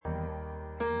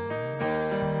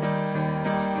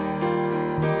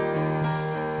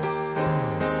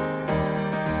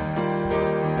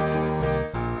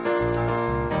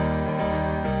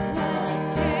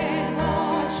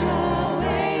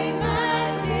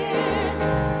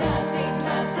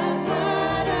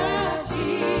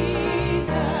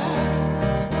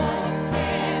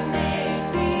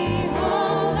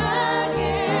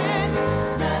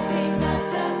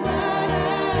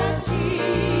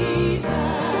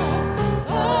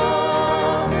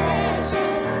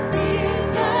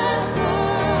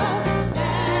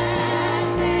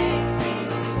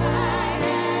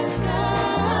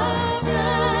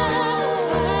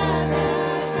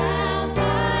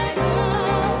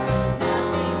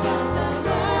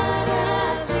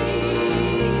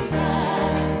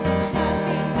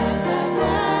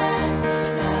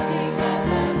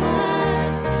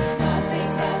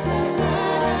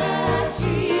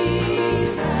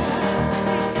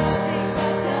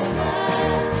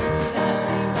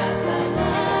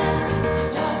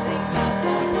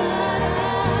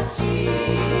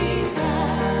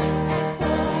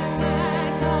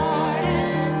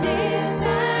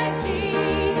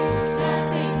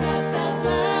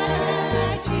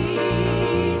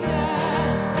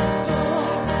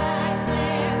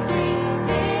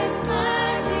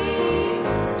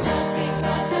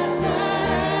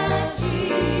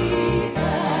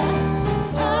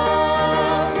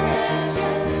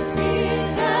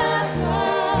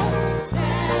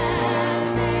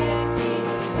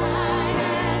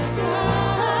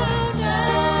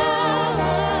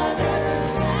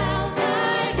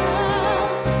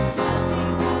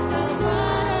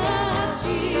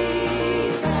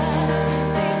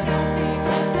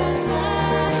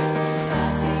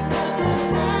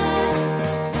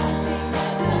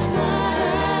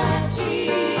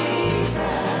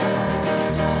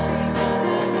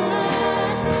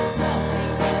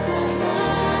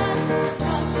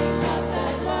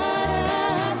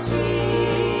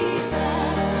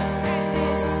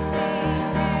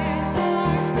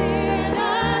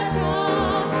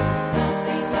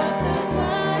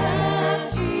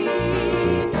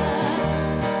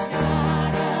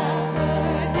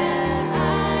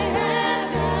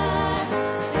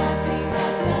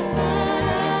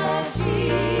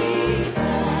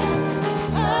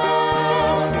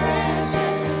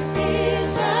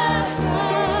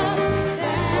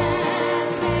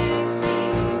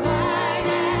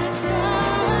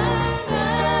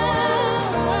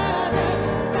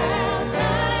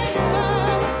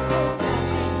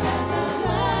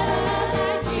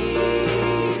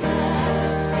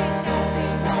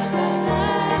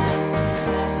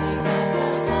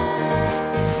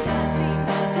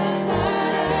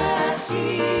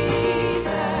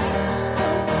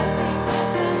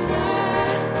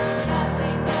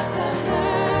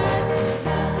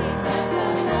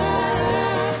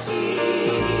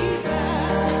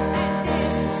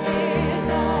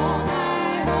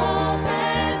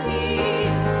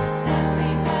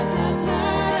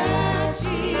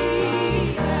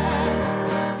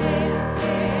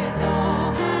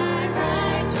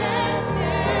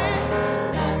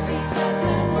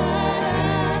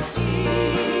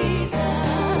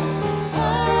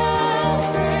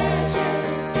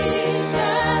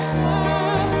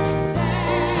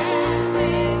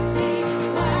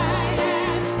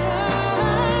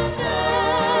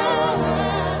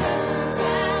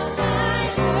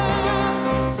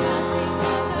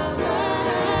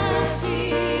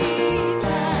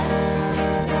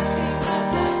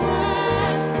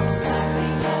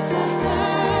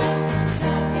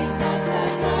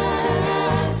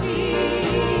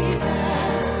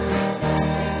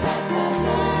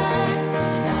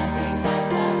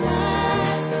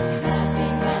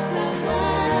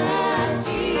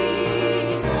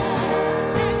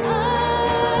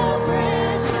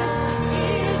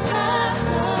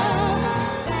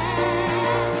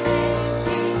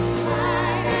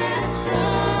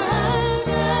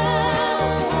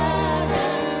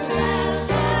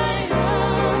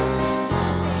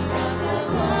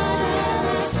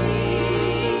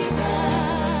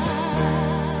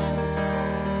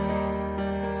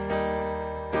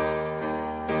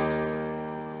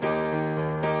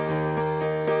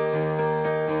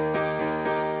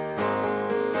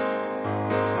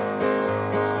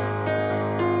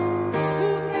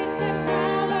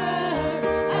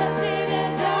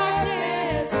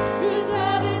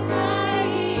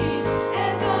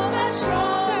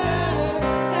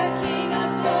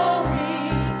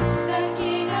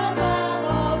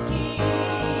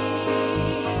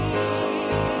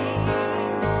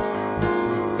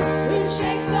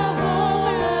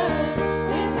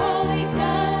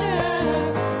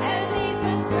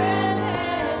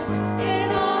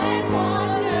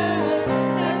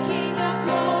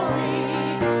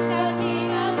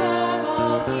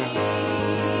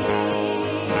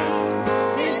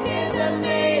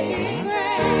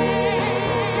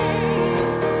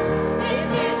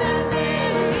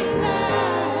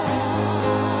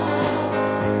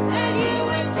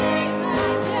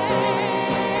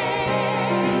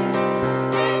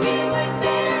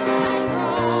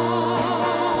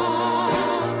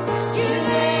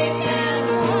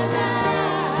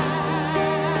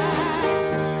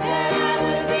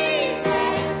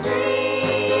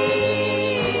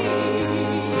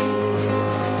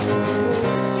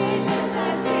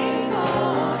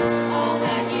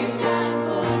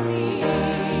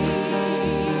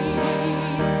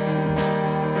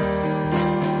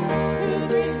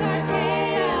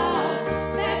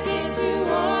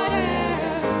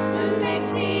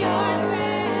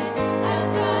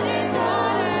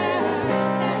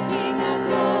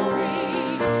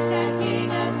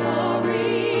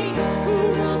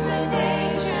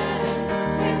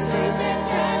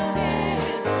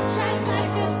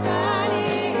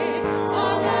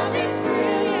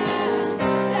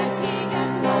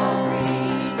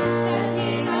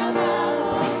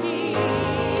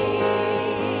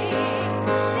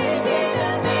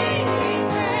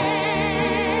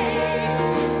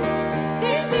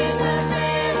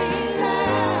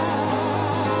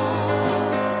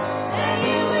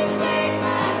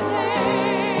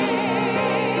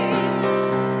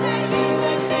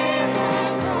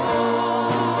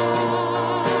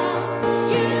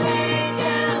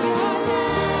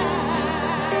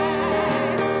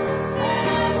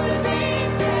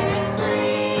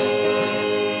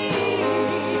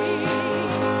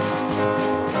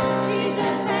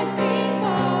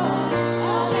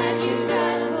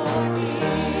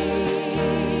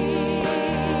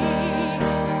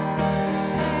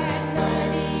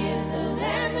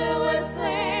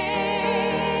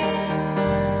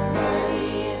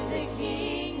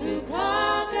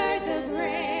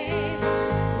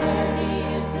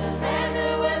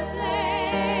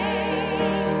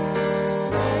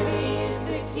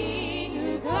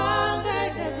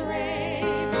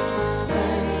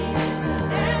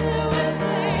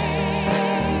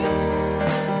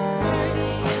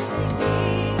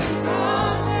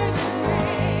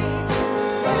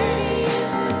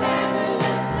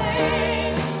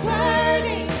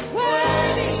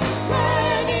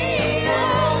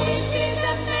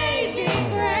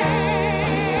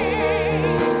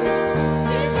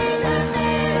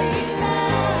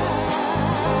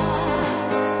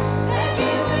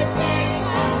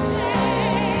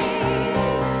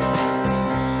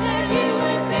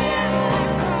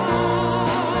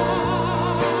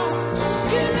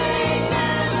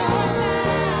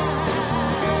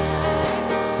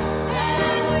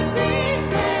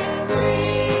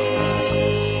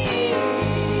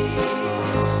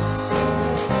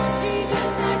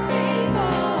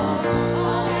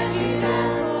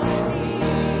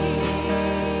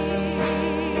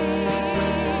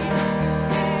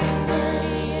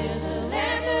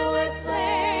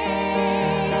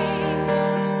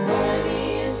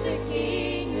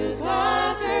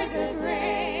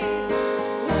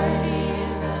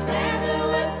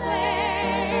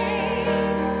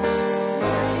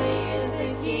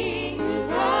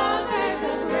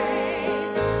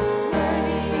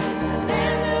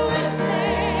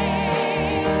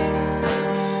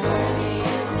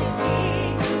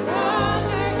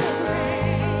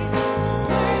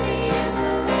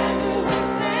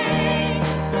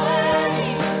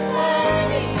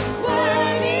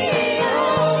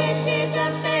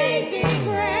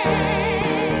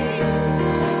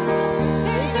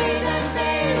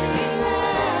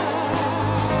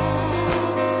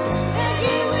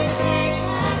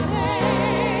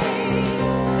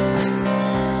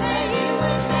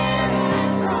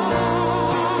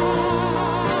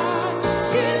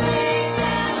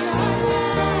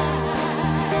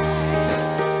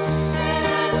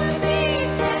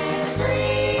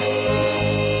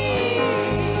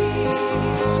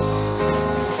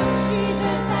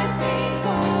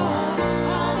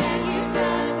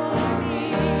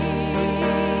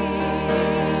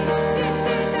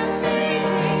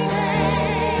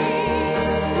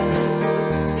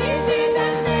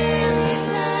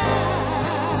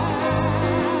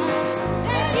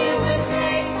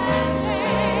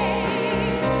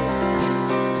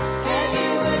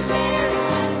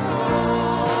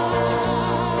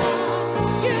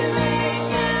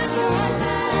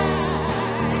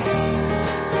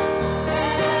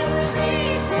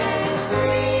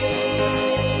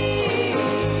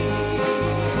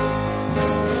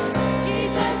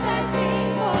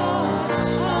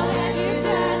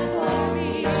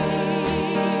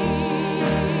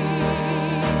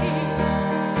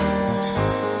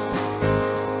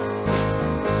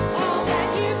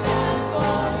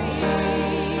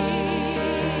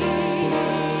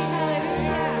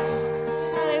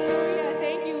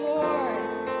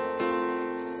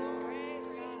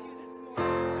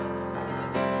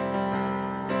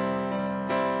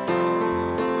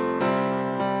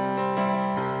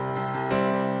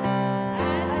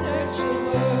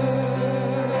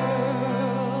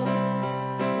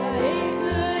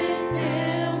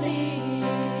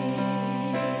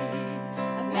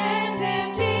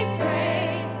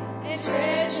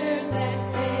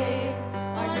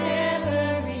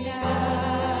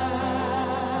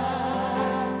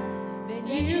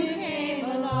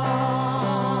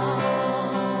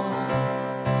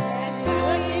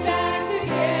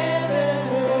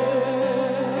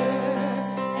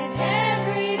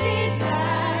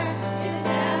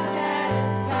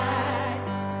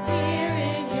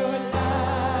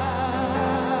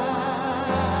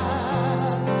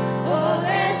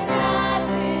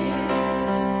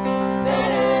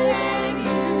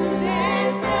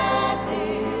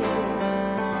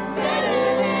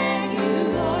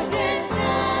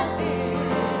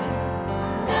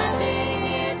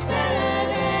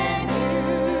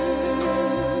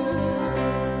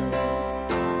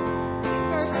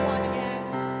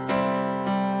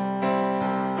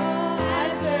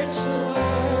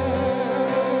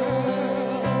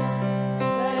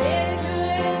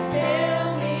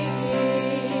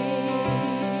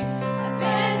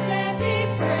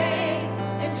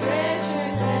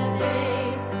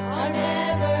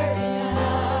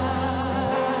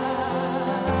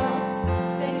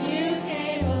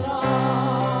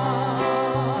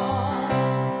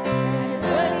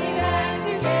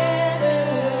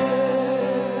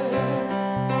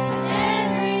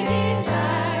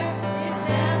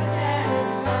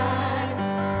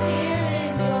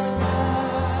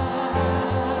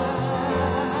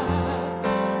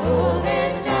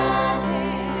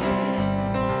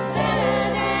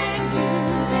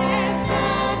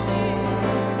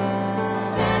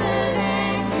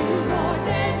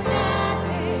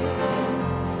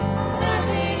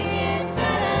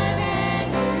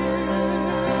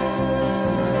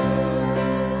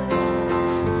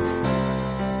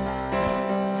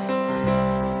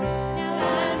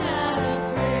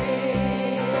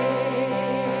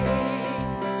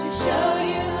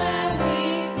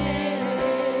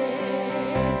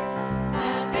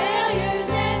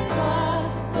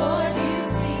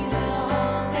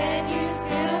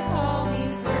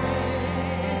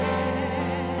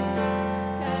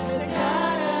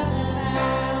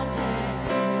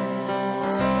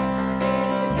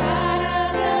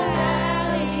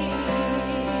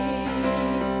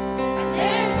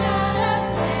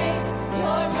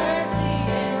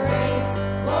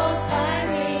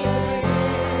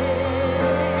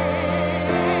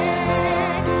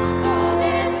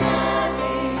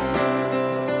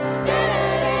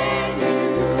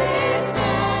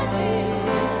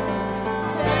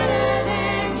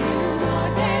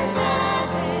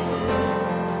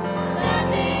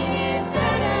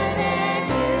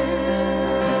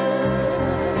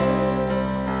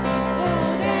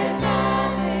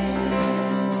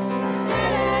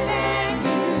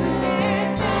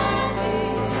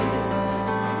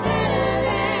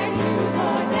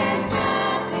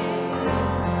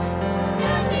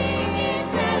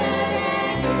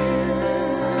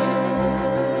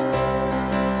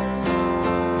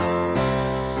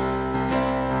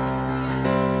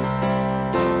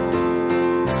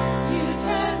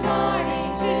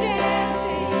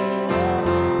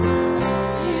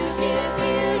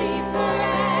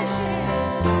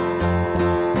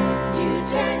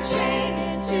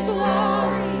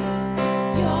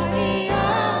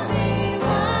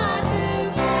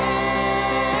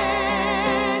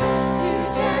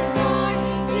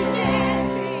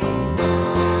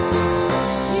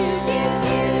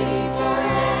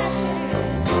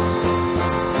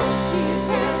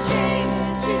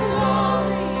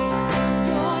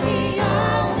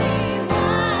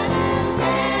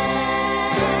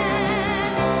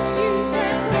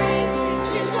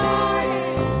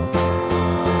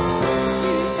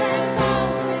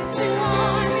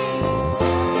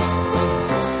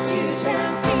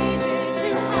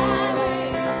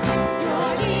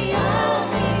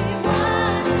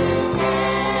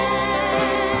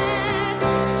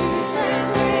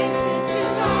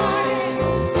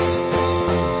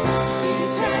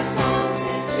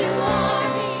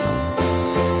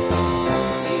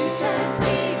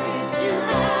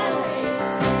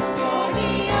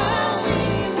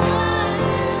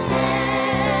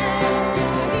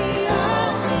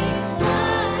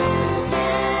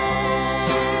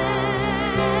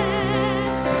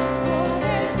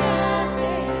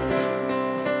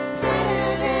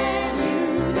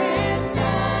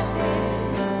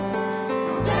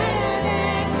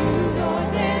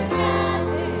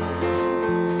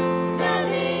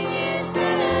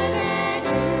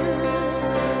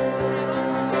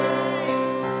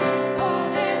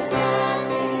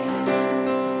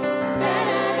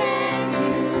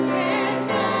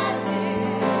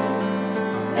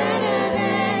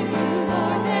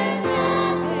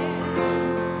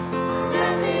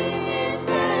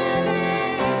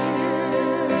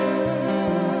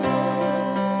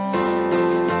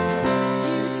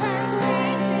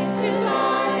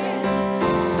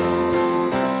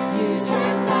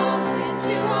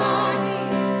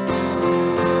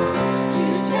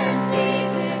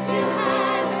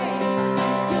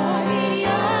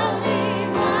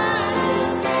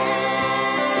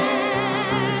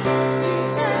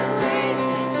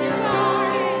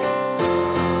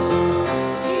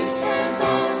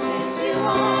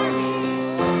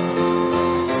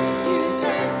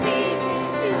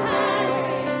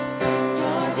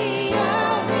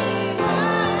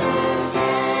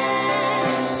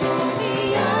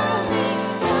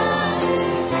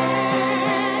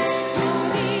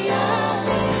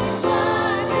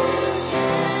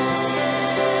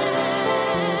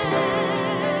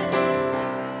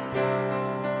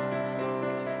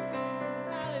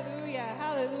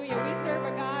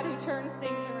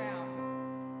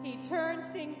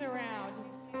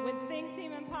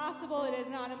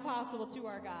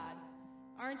God.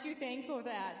 Aren't you thankful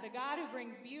that the God who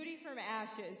brings beauty from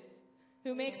ashes,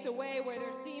 who makes a way where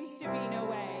there seems to be no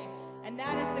way, and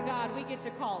that is the God we get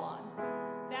to call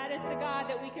on. That is the God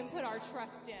that we can put our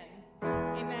trust in.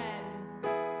 Amen.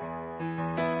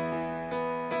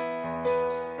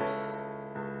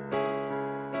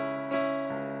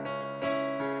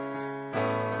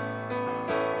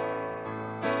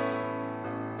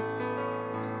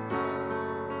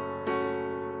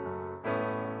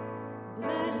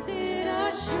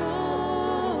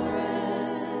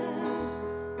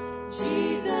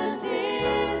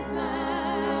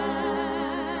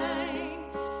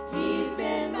 He's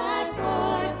been my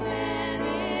fourth man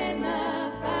in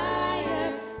the fight.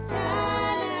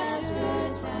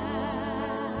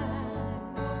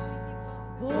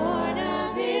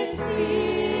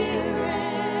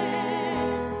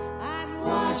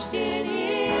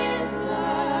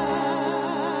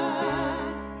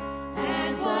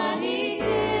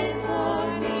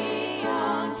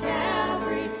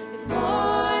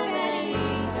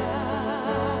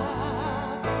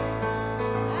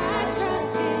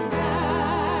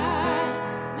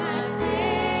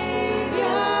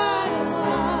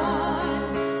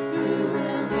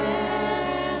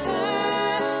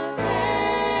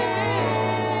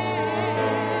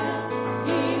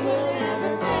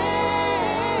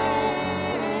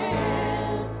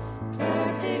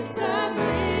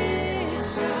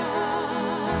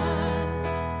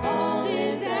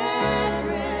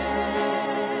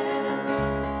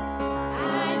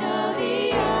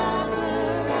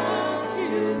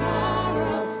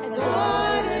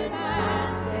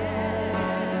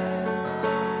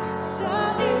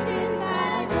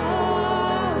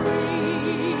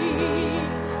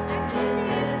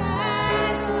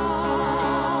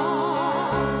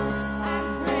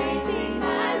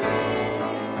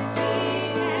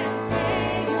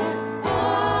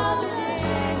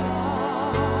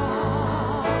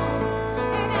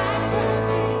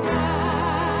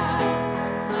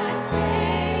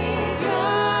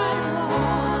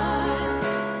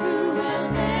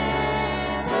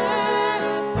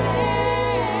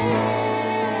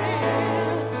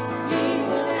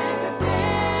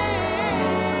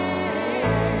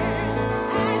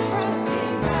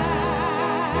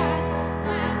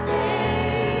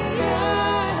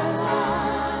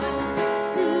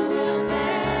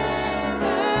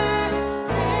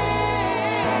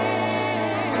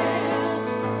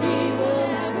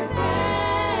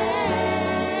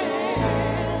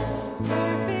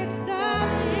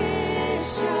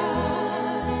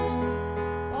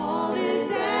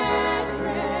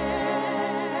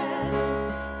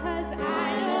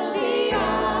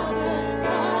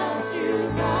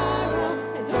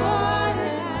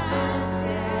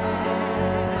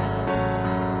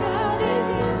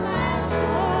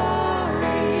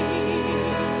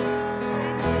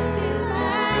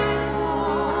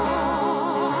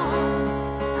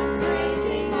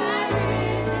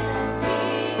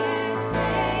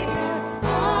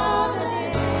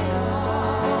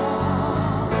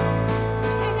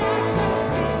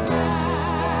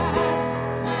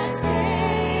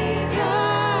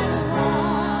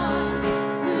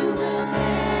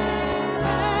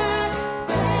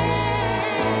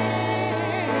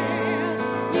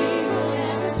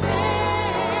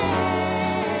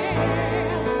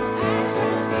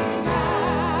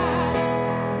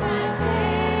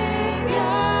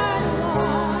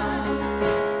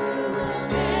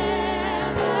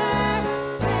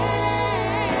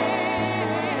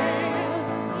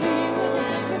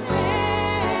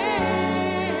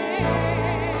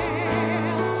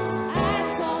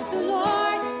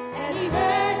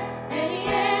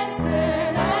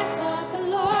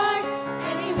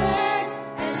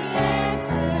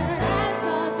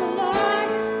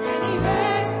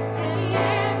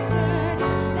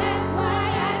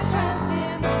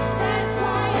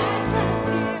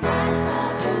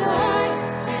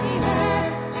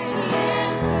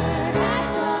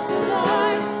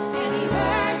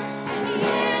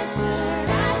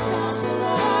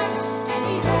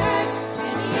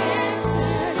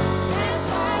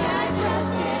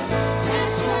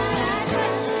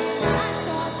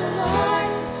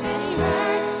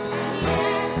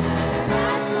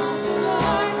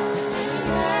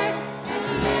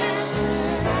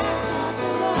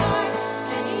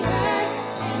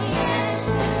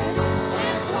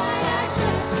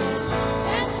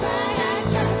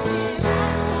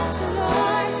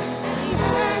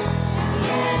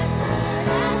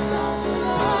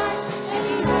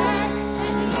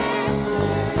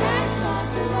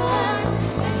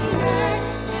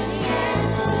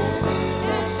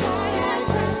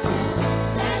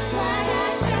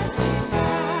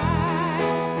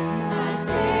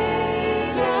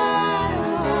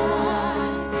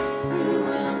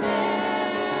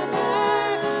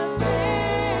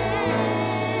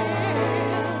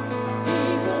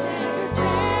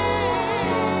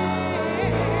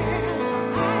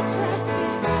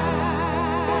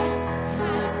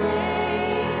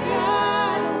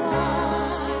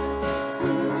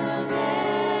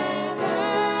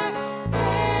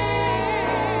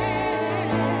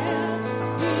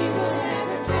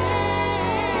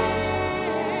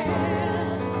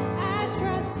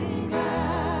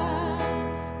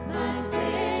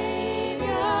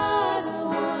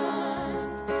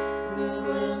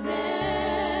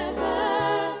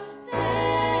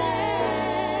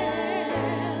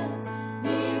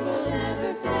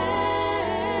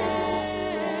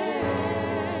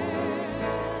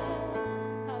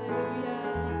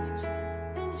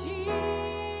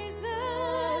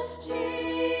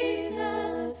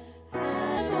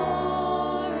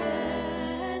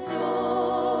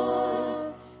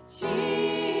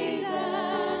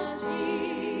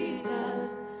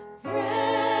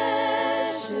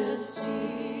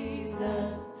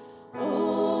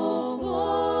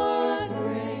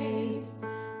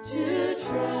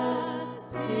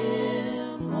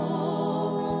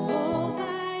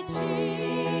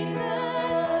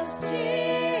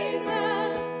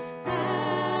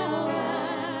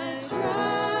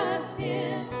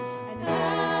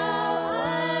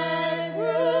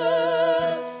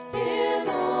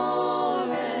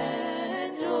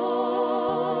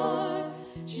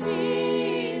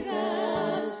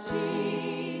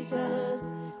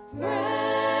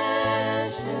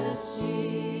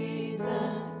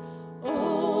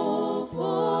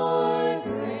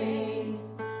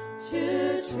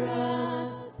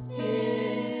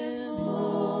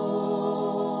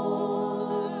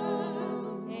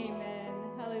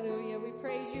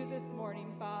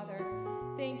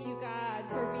 Thank you, God,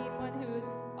 for being one who's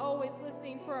always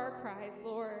listening for our cries,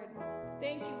 Lord.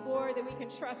 Thank you, Lord, that we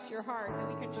can trust your heart, that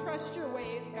we can trust your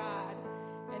ways, God.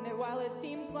 And that while it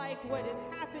seems like what is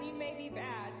happening may be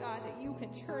bad, God, that you can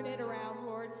turn it around,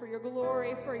 Lord, for your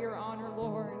glory, for your honor,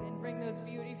 Lord, and bring those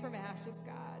beauty from ashes,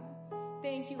 God.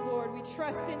 Thank you, Lord. We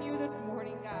trust in you this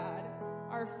morning, God.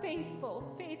 Our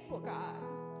faithful, faithful God.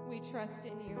 We trust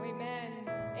in you. Amen.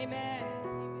 Amen.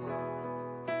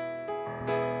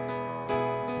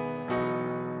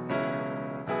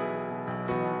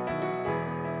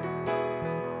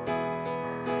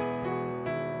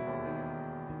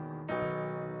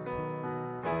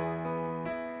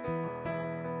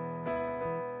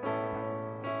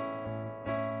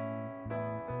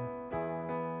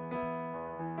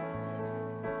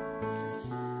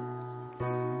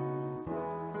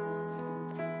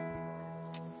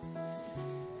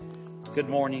 Good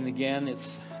morning again. It's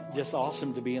just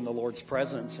awesome to be in the Lord's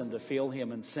presence and to feel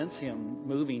Him and sense Him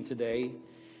moving today.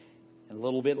 And a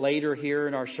little bit later here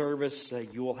in our service,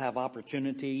 you will have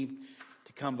opportunity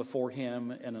to come before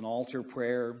Him in an altar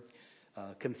prayer,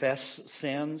 confess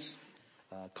sins,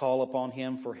 call upon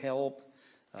Him for help,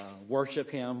 worship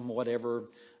Him, whatever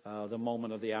the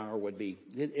moment of the hour would be.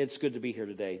 It's good to be here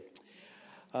today.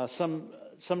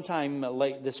 Sometime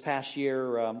late this past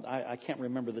year, I can't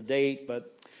remember the date,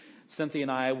 but Cynthia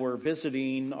and I were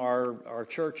visiting our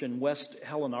church in West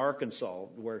Helena, Arkansas,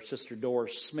 where Sister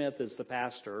Doris Smith is the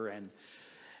pastor.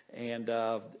 And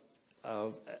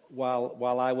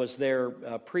while I was there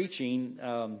preaching,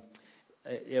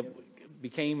 it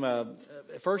became at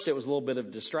first it was a little bit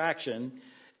of distraction.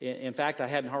 In fact, I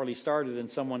hadn't hardly started, and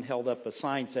someone held up a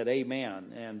sign that said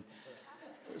 "Amen." And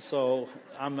so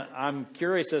I'm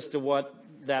curious as to what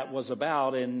that was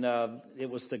about, and it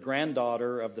was the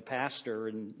granddaughter of the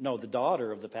pastor, the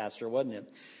daughter of the pastor, wasn't it?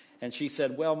 And she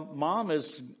said, well, Mom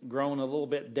has grown a little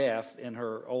bit deaf in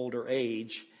her older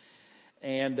age,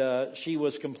 and she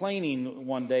was complaining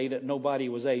one day that nobody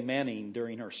was amening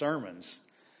during her sermons.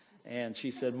 And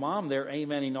she said, Mom, they're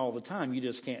amening all the time. You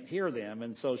just can't hear them.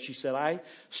 And so she said, I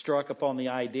struck upon the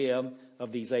idea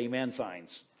of these amen signs.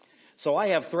 So I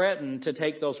have threatened to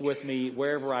take those with me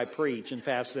wherever I preach and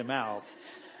pass them out.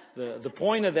 The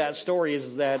point of that story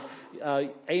is that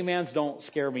amens don't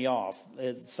scare me off.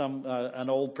 An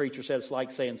old preacher said it's like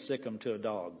saying sick 'em to a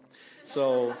dog.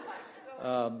 So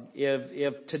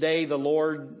if today the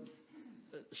Lord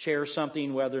shares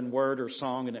something, whether in word or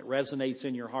song, and it resonates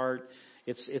in your heart,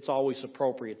 it's always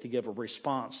appropriate to give a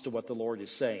response to what the Lord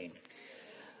is saying.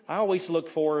 I always look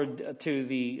forward to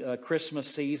the Christmas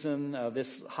season, this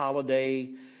holiday.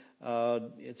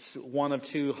 It's one of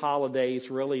two holidays,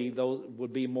 really. Those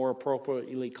would be more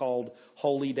appropriately called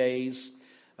holy days.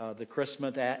 The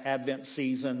Christmas Advent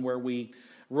season, where we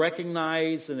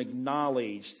recognize and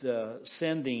acknowledge the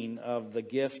sending of the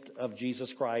gift of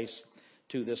Jesus Christ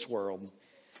to this world.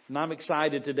 And I'm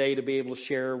excited today to be able to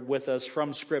share with us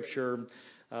from Scripture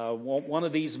one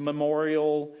of these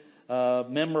memorable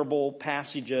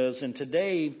passages. And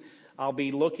today I'll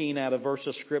be looking at a verse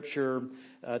of Scripture,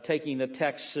 taking the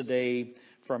text today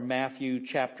from Matthew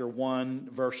chapter 1,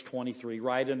 verse 23,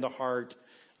 right in the heart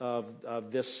of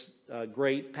this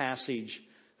great passage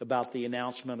about the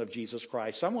announcement of Jesus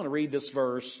Christ. So I'm going to read this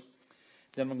verse,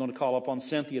 then I'm going to call upon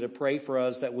Cynthia to pray for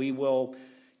us that we will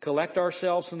collect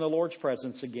ourselves in the Lord's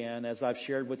presence again. As I've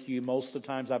shared with you most of the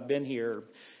times I've been here,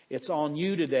 it's on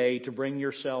you today to bring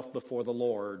yourself before the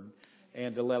Lord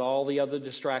and to let all the other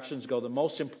distractions go. The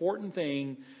most important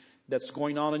thing that's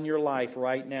going on in your life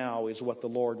right now is what the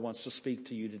Lord wants to speak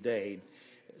to you today.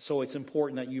 So it's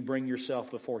important that you bring yourself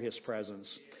before His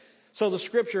presence. So the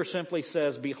Scripture simply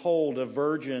says, Behold, a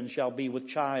virgin shall be with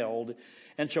child,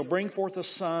 and shall bring forth a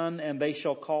son, and they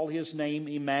shall call his name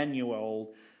Emmanuel,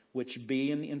 which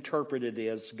being interpreted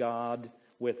is God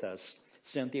with us.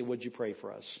 Cynthia, would you pray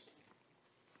for us?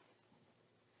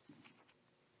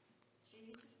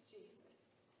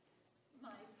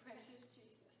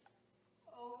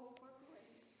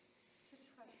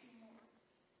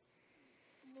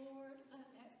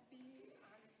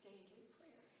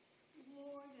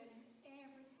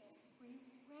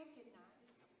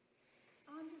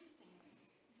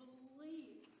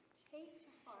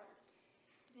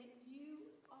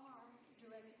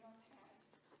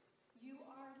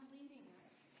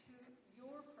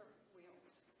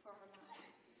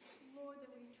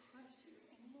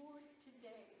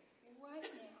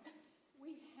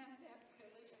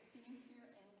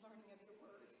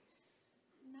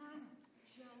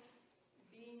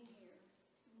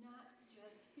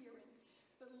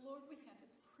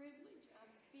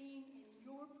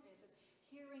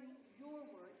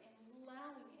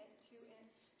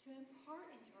 to impart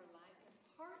into our lives,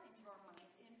 impart into our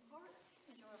minds, impart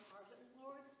into our hearts. That,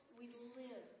 Lord, we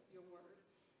live your word,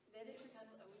 that it becomes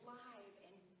alive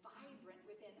and vibrant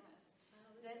within us,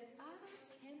 that others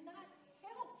cannot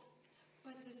help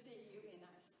but to see you in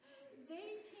us.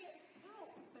 They can't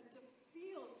help but to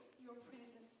feel your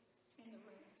presence in the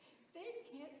room. They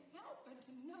can't help but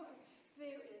to know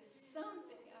there is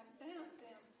something about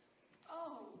them.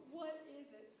 Oh, what is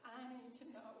it I need to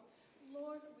know?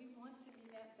 Lord, we want to be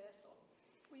that vessel.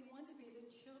 We want to be the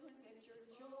children that your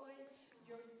joy,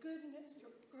 your goodness,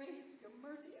 your grace, your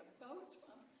mercy abounds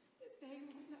from, that they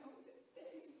will know that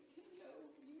they can know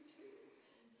you too.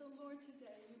 So, Lord,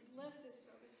 today, you bless this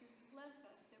service. You bless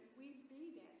us that we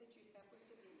be that you help us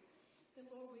to be. That,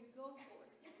 Lord, we go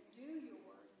forth and do your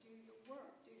word, do your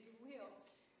work, do your will,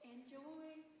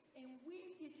 enjoy, and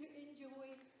we get to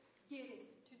enjoy getting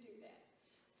to do that.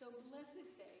 So bless this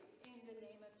day in the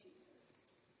name of Jesus.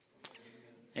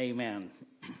 Amen.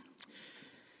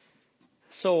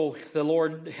 So the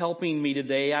Lord helping me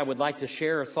today, I would like to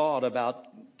share a thought about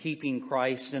keeping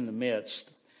Christ in the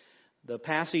midst. The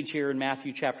passage here in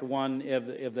Matthew chapter 1,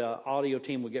 if the audio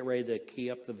team would get ready to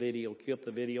cue up the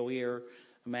video here,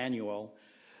 Emmanuel.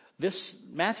 This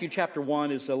Matthew chapter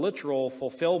 1 is a literal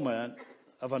fulfillment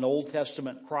of an Old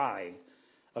Testament cry.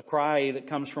 A cry that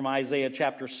comes from Isaiah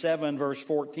chapter 7, verse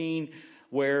 14,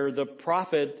 where the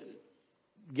prophet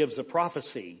gives a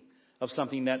prophecy of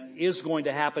something that is going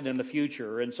to happen in the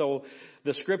future. And so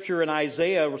the scripture in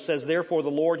Isaiah says, "Therefore the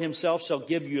Lord himself shall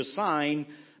give you a sign.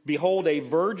 Behold, a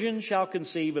virgin shall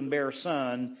conceive and bear a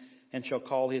son, and shall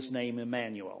call his name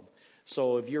Emmanuel."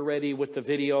 So if you're ready with the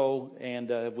video,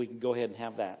 and we can go ahead and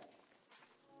have that.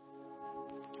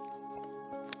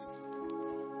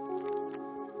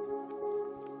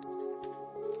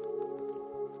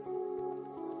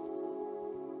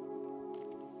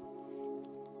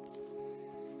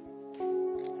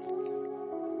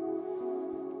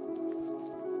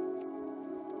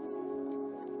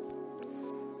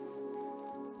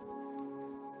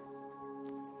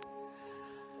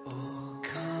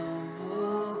 Come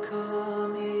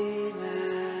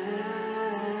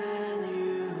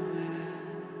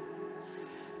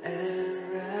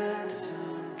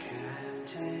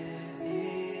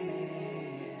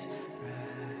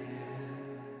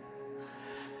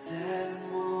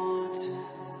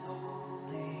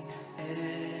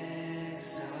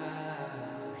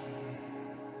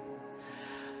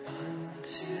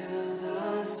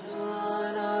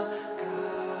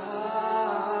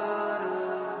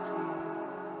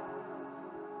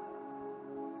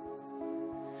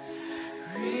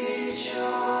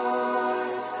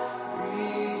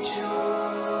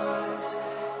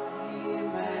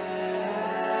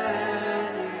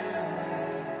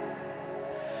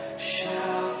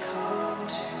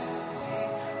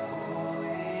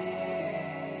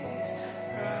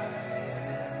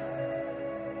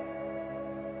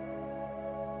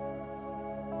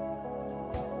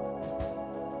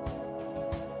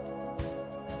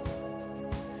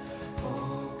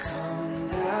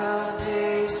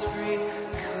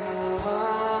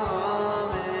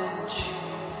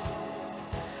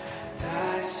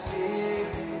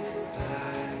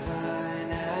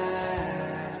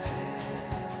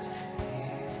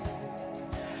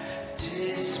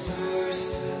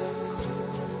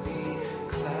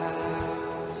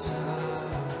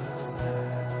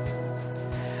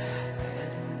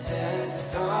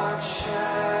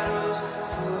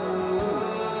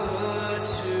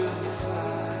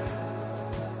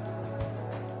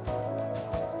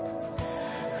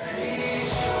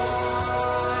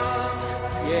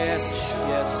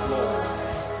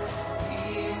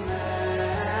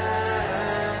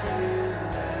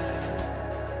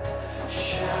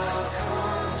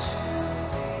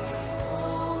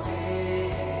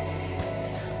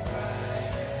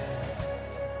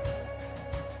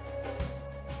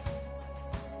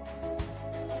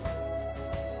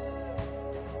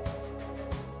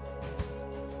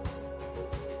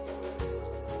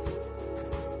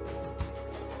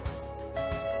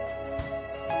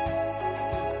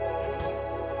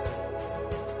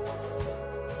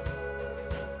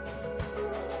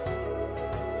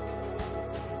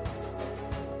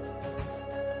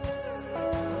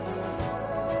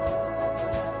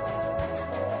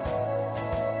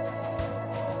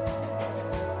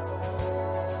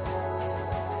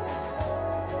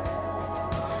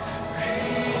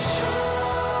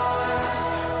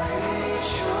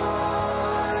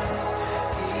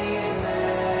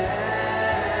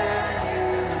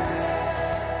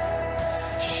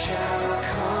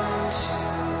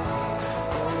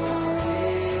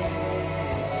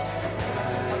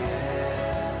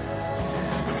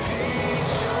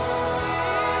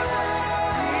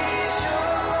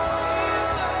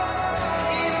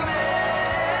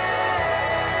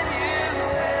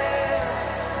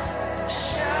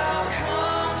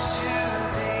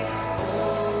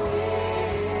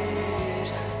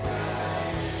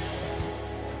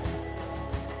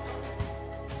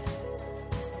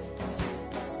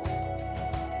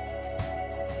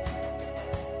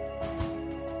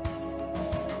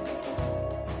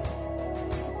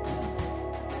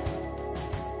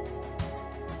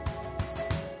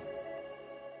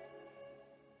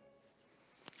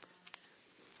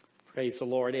Praise the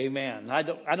Lord. Amen.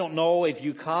 I don't know if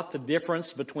you caught the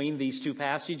difference between these two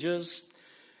passages.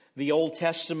 The Old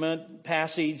Testament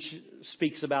passage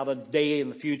speaks about a day in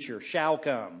the future, shall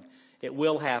come. It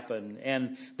will happen.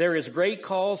 And there is great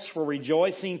cause for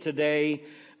rejoicing today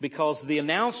because the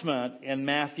announcement in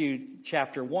Matthew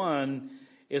chapter 1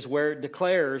 is where it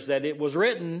declares that it was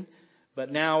written,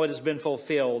 but now it has been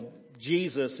fulfilled.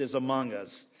 Jesus is among us,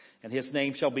 and His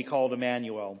name shall be called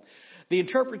Emmanuel. The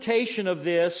interpretation of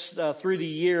this through the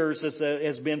years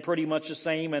has been pretty much the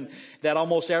same, and that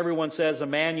almost everyone says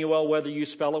Emmanuel, whether you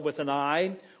spell it with an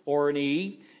I or an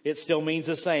E, it still means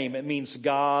the same. It means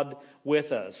God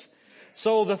with us.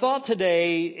 So the thought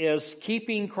today is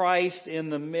keeping Christ in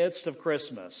the midst of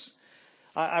Christmas.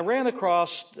 I ran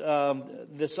across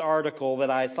this article that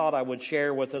I thought I would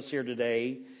share with us here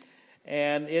today,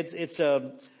 and it's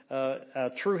a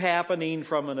true happening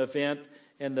from an event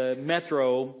in the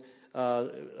Metro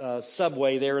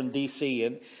subway there in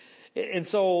D.C. And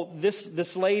so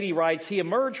this lady writes, he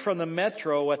emerged from the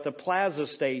Metro at the Plaza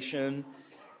station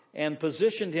and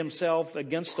positioned himself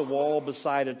against the wall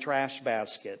beside a trash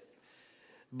basket.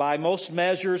 By most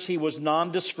measures, he was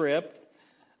nondescript,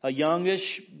 a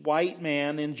youngish white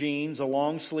man in jeans, a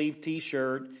long-sleeved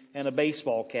T-shirt, and a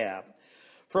baseball cap.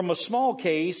 From a small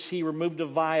case, he removed a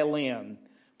violin.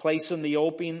 Placing the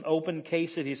open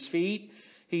case at his feet,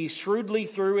 he shrewdly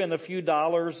threw in a few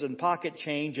dollars and pocket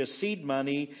change as seed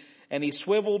money, and he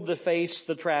swiveled to face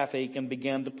the traffic and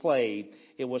began to play.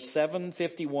 It was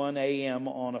 7:51 a.m.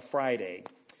 on a Friday.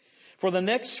 For the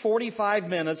next 45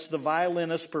 minutes, the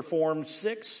violinist performed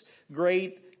 6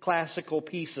 great classical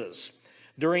pieces.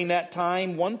 During that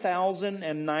time,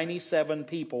 1,097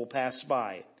 people passed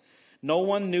by. No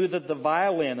one knew that the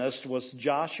violinist was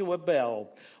Joshua Bell,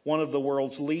 one of the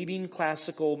world's leading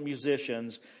classical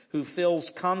musicians who fills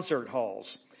concert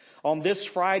halls. On this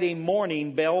Friday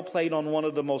morning, Bell played on one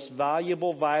of the most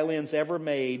valuable violins ever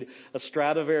made, a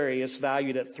Stradivarius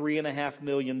valued at $3.5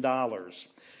 million.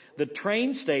 The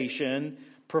train station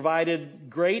provided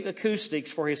great acoustics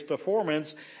for his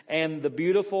performance, and the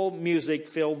beautiful music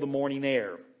filled the morning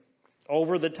air.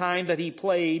 Over the time that he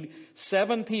played,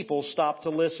 7 people stopped to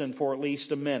listen for at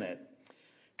least a minute.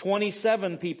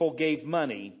 27 people gave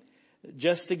money.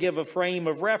 Just to give a frame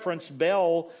of reference,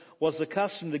 Bell was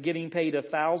accustomed to getting paid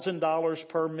 $1,000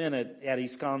 per minute at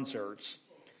his concerts.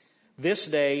 This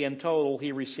day, in total,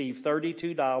 he received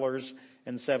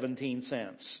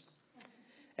 $32.17.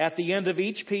 At the end of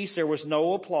each piece, there was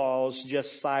no applause,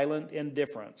 just silent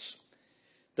indifference.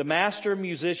 The master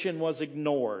musician was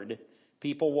ignored.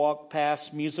 People walked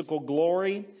past musical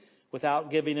glory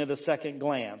without giving it a second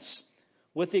glance,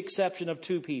 with the exception of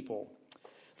 2 people.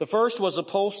 The first was a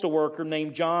postal worker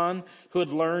named John who had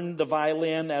learned the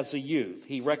violin as a youth.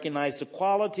 He recognized the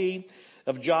quality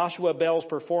of Joshua Bell's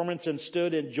performance and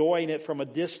stood enjoying it from a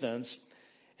distance.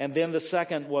 And then the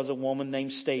second was a woman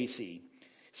named Stacy.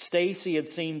 Stacy had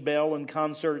seen Bell in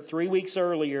concert 3 weeks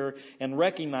earlier and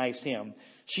recognized him.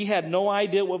 She had no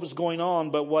idea what was going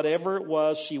on, but whatever it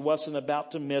was, she wasn't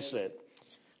about to miss it.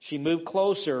 She moved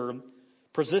closer,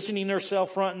 positioning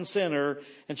herself front and center,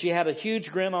 and she had a huge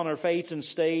grin on her face and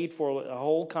stayed for a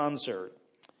whole concert.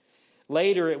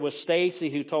 Later, it was Stacy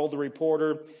who told the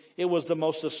reporter, "It was the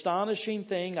most astonishing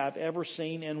thing I've ever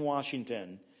seen in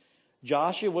Washington.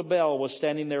 Joshua Bell was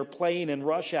standing there playing in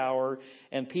rush hour,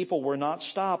 and people were not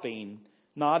stopping,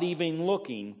 not even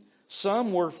looking.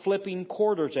 Some were flipping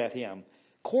quarters at him."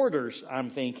 Quarters, I'm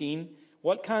thinking,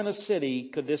 what kind of city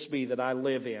could this be that I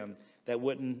live in that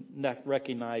wouldn't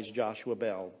recognize Joshua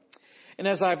Bell? And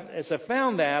as I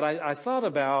found that, I thought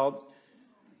about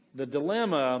the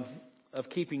dilemma of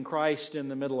keeping Christ in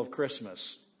the middle of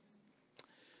Christmas.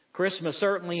 Christmas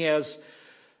certainly has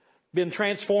been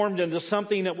transformed into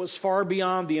something that was far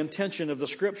beyond the intention of the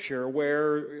Scripture,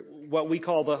 where what we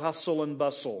call the hustle and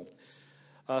bustle.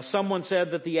 Someone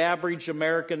said that the average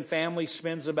American family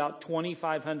spends about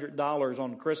 $2,500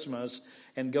 on Christmas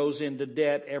and goes into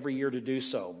debt every year to do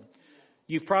so.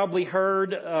 You've probably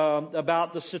heard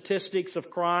about the statistics of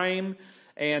crime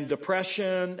and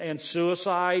depression and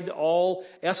suicide all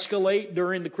escalate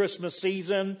during the Christmas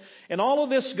season. And all of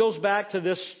this goes back to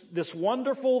this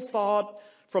wonderful thought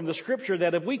from the Scripture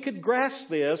that if we could grasp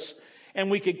this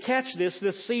and we could catch this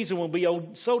season will be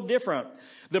so different.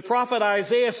 The prophet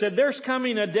Isaiah said there's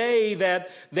coming a day that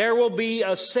there will be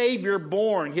a Savior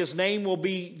born. His name will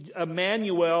be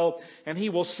Emmanuel, and He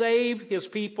will save His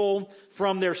people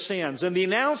from their sins. And the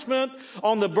announcement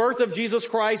on the birth of Jesus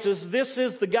Christ is this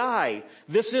is the guy.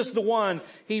 This is the one.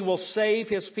 He will save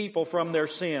His people from their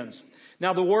sins.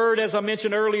 Now the word, as I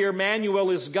mentioned earlier,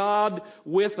 Emmanuel, is God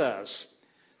with us.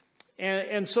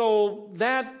 And so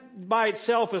that by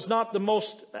itself is not the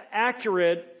most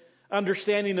accurate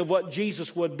understanding of what Jesus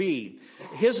would be.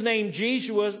 His name,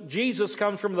 Jesus,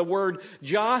 comes from the word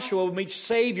Joshua, which means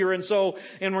Savior. And so,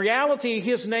 in reality,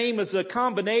 His name is a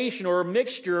combination or a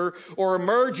mixture or a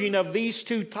merging of these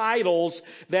two titles,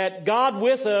 that God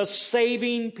with us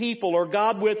saving people, or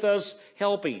God with us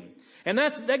helping. And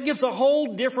that gives a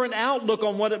whole different outlook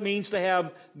on what it means to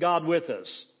have God with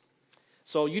us.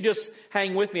 So you just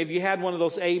hang with me. If you had one of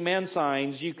those amen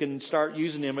signs, you can start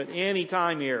using them at any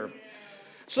time here.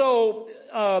 So,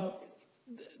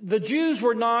 the Jews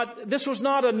this was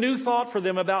not a new thought for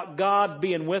them about God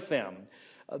being with them.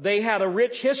 They had a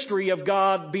rich history of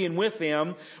God being with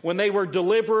them. When they were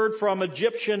delivered from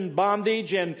Egyptian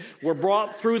bondage and were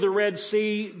brought through the Red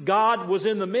Sea, God was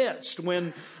in the midst.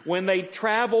 When they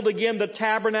traveled again, the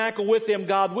tabernacle with them,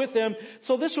 God with them.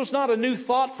 So this was not a new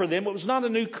thought for them. It was not a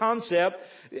new concept.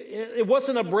 It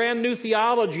wasn't a brand new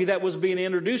theology that was being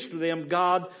introduced to them,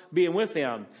 God being with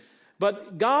them.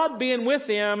 But God being with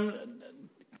them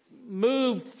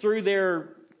moved through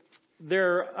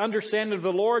their understanding of the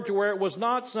Lord to where it was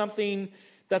not something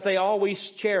that they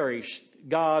always cherished,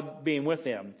 God being with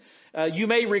them. You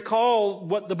may recall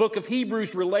what the book of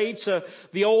Hebrews relates,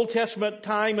 the Old Testament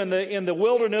time in the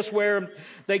wilderness, where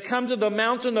they come to the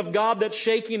mountain of God that's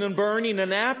shaking and burning,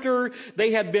 and after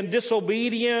they had been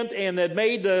disobedient and had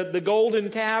made the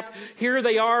golden calf, here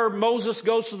they are, Moses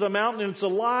goes to the mountain and it's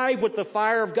alive with the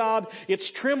fire of God.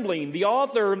 It's trembling. The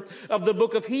author of the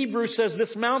book of Hebrews says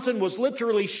this mountain was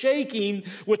literally shaking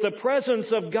with the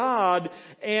presence of God,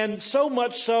 and so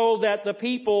much so that the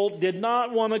people did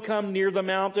not want to come near the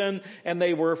mountain, and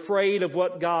they were afraid of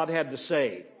what God had to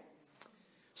say.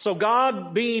 So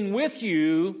God being with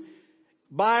you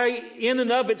in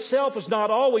and of itself is not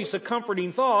always a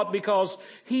comforting thought, because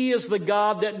He is the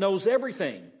God that knows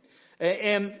everything.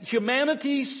 And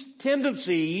humanity's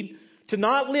tendency to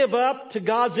not live up to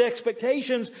God's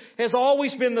expectations has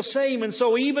always been the same. And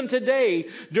so even today,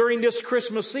 during this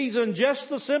Christmas season, just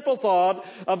the simple thought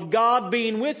of God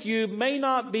being with you may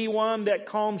not be one that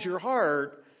calms your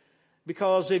heart.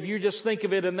 Because if you just think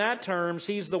of it in that terms,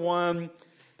 He's the one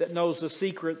that knows the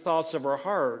secret thoughts of our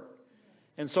heart.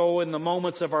 And so in the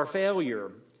moments of our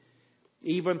failure,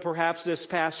 even perhaps this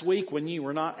past week when you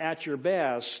were not at your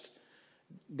best,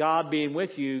 God being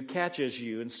with you catches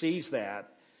you and sees that.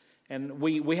 And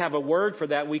we have a word for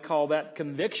that. We call that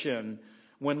conviction.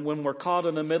 When we're caught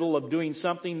in the middle of doing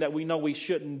something that we know we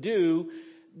shouldn't do,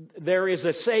 there is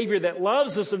a Savior that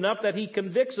loves us enough that He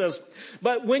convicts us.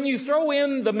 But when you throw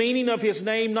in the meaning of His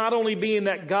name, not only being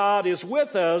that God is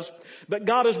with us, but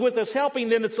God is with us helping,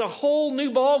 then it's a whole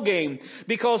new ball game.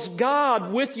 Because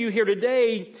God with you here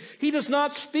today, He does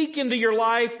not speak into your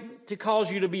life to cause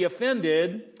you to be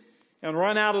offended and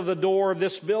run out of the door of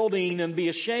this building and be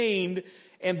ashamed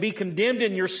and be condemned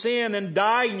in your sin and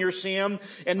die in your sin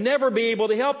and never be able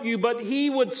to help you. But He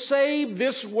would save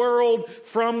this world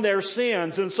from their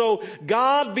sins. And so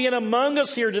God being among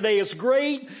us here today is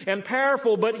great and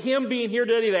powerful, but Him being here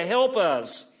today to help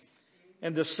us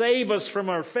and to save us from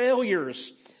our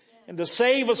failures and to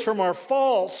save us from our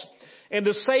faults and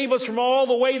to save us from all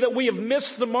the way that we have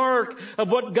missed the mark of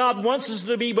what God wants us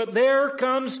to be. But there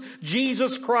comes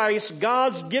Jesus Christ,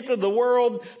 God's gift to the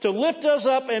world, to lift us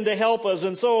up and to help us.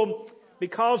 And so,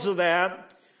 because of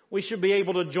that, we should be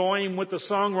able to join with the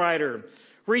songwriter.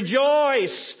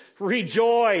 Rejoice!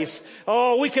 Rejoice!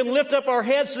 Oh, we can lift up our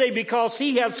heads today because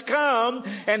He has come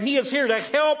and He is here to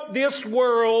help this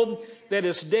world that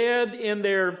is dead in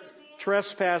their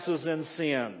trespasses and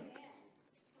sin.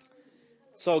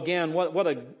 So again, what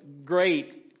a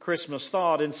great Christmas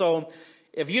thought. And so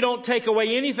if you don't take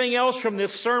away anything else from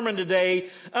this sermon today,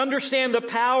 understand the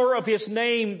power of His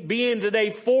name being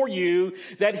today for you,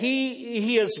 that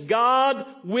He is God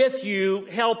with you,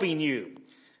 helping you.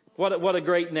 What a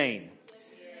great name.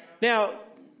 Now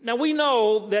we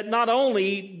know that not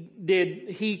only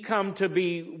did He come to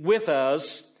be with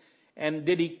us, and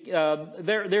did He,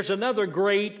 there's another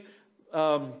great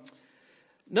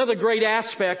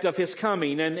aspect of His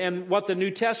coming, and what the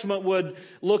New Testament would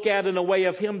look at in a way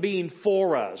of Him being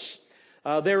for us.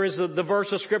 There is the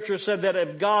verse of Scripture said that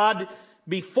if God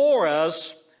be for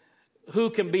us, who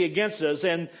can be against us?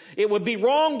 And it would be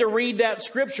wrong to read that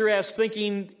Scripture as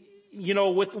thinking,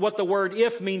 with what the word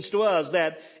if means to us,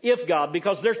 that if God,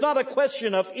 because there's not a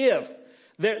question of if.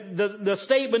 The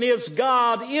statement is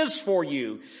God is for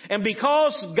you. And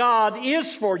because God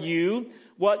is for you,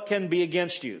 what can be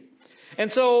against you? And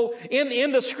so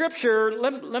in the Scripture,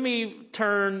 let me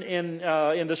turn in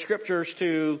the Scriptures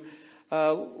to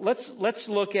let's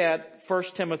look at 1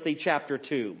 Timothy chapter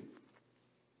 2.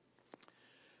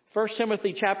 1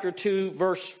 Timothy chapter 2,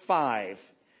 verse 5.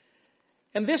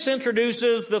 And this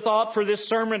introduces the thought for this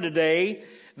sermon today,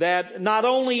 that not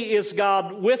only is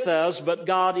God with us, but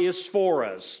God is for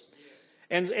us.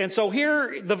 And so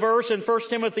here the verse in 1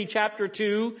 Timothy chapter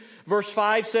 2, verse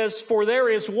 5 says, "For there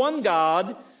is one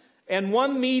God and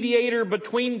one mediator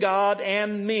between God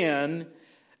and men,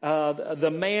 the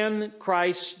man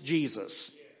Christ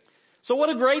Jesus." So what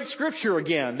a great scripture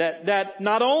again, that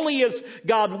not only is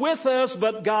God with us,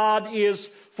 but God is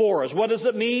for us. What does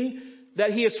it mean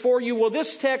that He is for you? Well,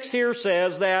 this text here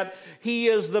says that He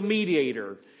is the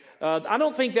mediator. I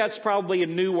don't think that's probably a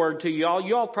new word to you all.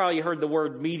 You all probably heard the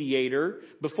word mediator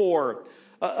before.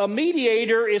 A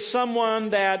mediator is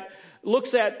someone that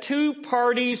looks at two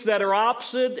parties that are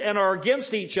opposite and are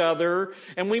against each other.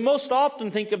 And we most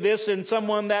often think of this in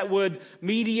someone that would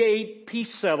mediate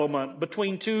peace settlement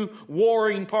between two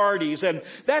warring parties. And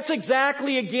that's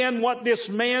exactly, again, what this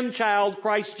man-child,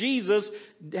 Christ Jesus,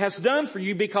 has done for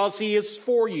you, because He is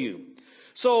for you.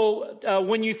 So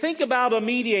when you think about a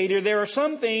mediator, there are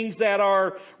some things that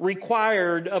are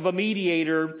required of a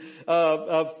mediator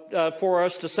for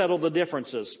us to settle the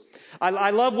differences. I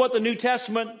love what the New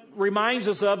Testament reminds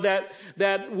us of,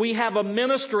 that we have a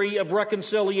ministry of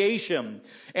reconciliation,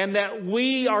 and that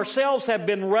we ourselves have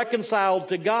been reconciled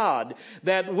to God,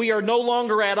 that we are no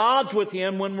longer at odds with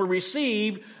Him when we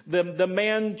receive the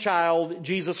man-child,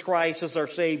 Jesus Christ, as our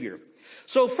Savior.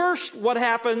 So first, what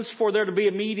happens for there to be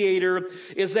a mediator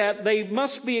is that they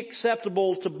must be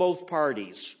acceptable to both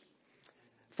parties.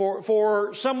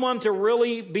 For someone to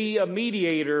really be a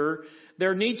mediator,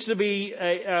 there needs to be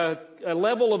a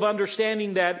level of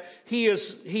understanding that he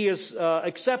is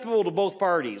acceptable to both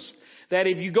parties. That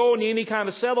if you go into any kind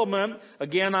of settlement,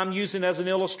 again, I'm using as an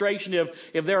illustration,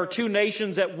 if there are two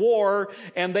nations at war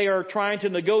and they are trying to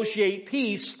negotiate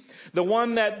peace, the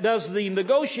one that does the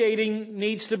negotiating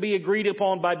needs to be agreed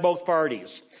upon by both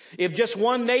parties. If just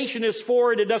one nation is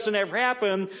for it, it doesn't ever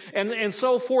happen. And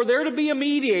so for there to be a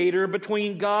mediator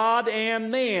between God and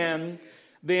man,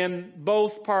 then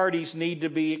both parties need to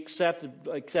be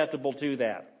acceptable to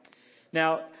that.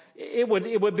 Now, it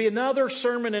would be another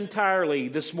sermon entirely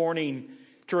this morning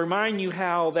to remind you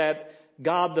how that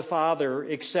God the Father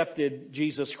accepted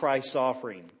Jesus Christ's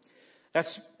offering.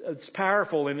 It's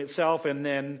powerful in itself, and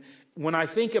then when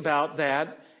I think about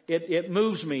that, it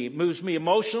moves me. It moves me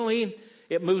emotionally.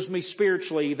 It moves me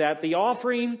spiritually, that the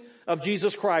offering of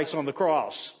Jesus Christ on the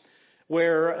cross,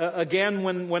 where, again,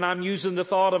 when I'm using the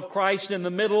thought of Christ in the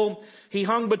middle, He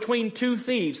hung between two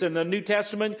thieves. And the New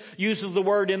Testament uses the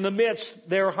word in the midst,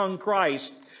 there hung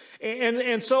Christ.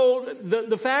 And so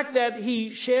the fact that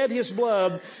He shed His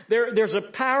blood, there's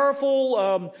a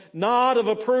powerful nod of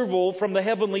approval from the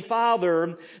Heavenly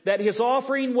Father that His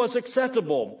offering was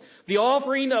acceptable. The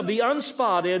offering of the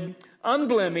unspotted,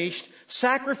 unblemished,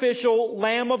 sacrificial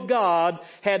Lamb of God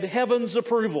had heaven's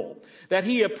approval. That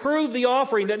He approved the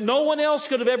offering, that no one else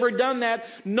could have ever done that.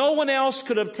 No one else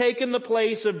could have taken the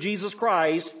place of Jesus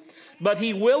Christ. But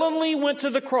He willingly went to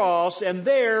the cross, and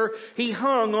there He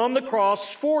hung on the cross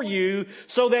for you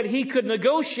so that He could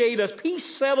negotiate a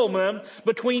peace settlement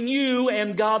between you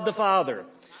and God the Father.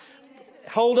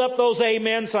 Hold up those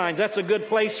amen signs. That's a good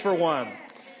place for one.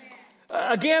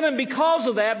 Again, and because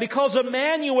of that, because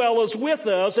Emmanuel is with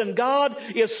us and God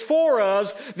is for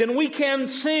us, then we can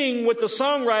sing with the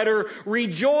songwriter,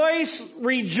 "Rejoice,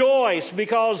 rejoice,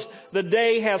 because the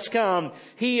day has come.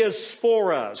 He is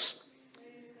for us."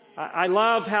 I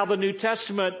love how the New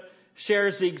Testament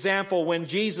shares the example when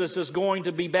Jesus is going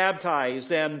to be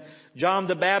baptized, and John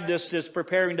the Baptist is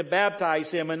preparing to baptize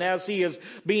Him. And as he is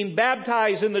being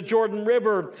baptized in the Jordan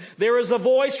River, there is a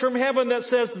voice from heaven that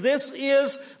says, "This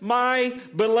is my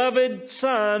beloved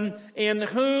Son, in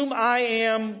whom I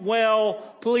am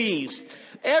well pleased."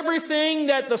 Everything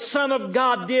that the Son of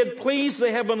God did pleased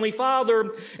the Heavenly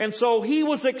Father, and so He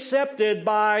was accepted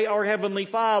by our Heavenly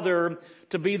Father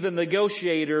to be the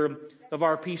negotiator of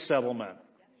our peace settlement.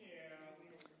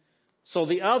 So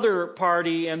the other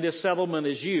party in this settlement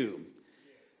is you.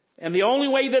 And the only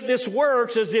way that this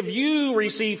works is if you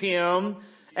receive Him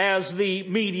as the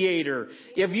mediator.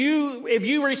 If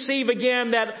you receive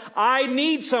again that I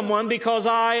need someone because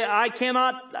I've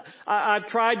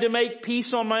tried to make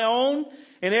peace on my own,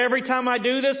 and every time I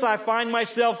do this, I find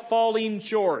myself falling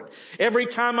short. Every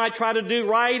time I try to do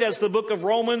right, as the book of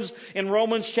Romans, in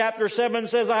Romans chapter 7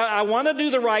 says, I want to do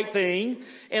the right thing.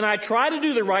 and I try to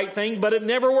do the right thing, but it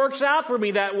never works out for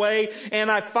me that way, and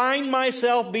I find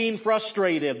myself being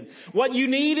frustrated. What you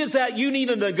need is that you need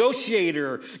a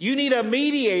negotiator. You need a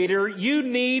mediator. You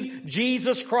need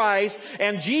Jesus Christ,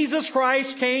 and Jesus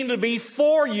Christ came to be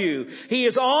for you. He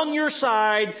is on your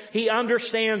side. He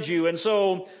understands you. And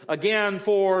so, again,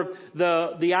 for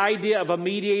the idea of a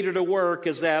mediator to work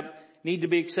is that need to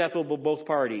be acceptable to both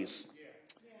parties.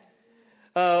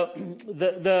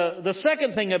 The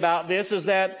second thing about this is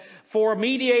that for a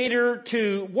mediator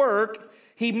to work,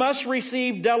 he must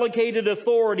receive delegated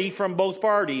authority from both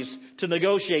parties to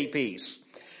negotiate peace.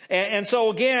 And so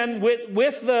again,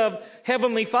 with the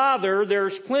Heavenly Father,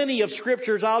 there's plenty of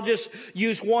scriptures. I'll just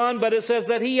use one, but it says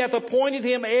that He hath appointed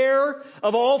Him heir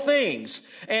of all things.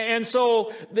 And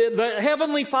so the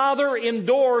Heavenly Father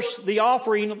endorsed the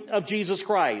offering of Jesus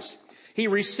Christ. He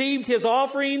received His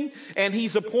offering, and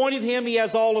He's appointed Him. He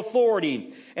has all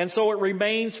authority. And so it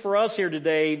remains for us here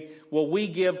today, will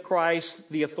we give Christ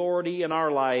the authority in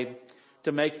our life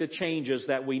to make the changes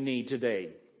that we need today?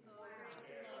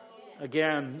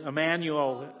 Again,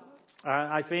 Emmanuel,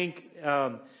 I think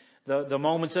the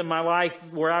moments in my life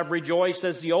where I've rejoiced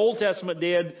as the Old Testament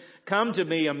did, come to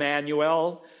me,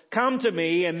 Emmanuel. Come to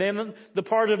me, and then the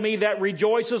part of me that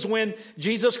rejoices when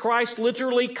Jesus Christ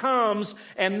literally comes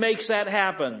and makes that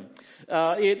happen.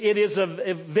 It is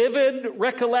a vivid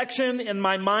recollection in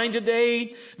my mind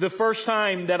today, the first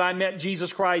time that I met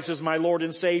Jesus Christ as my Lord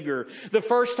and Savior. The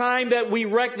first time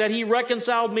that He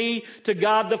reconciled me to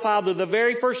God the Father. The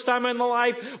very first time in my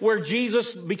life where Jesus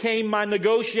became my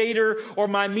negotiator or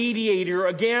my mediator.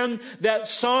 Again, that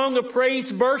song of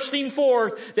praise bursting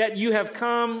forth that you have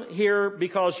come here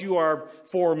because you are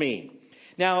for me.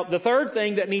 Now, the third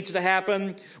thing that needs to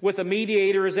happen with a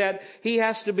mediator is that he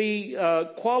has to be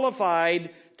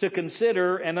qualified to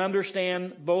consider and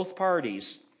understand both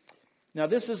parties. Now,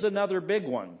 this is another big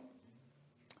one.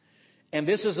 And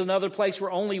this is another place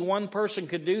where only one person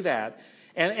could do that.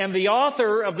 And the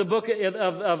author of the book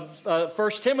of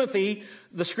 1 Timothy,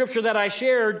 the scripture that I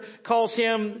shared, calls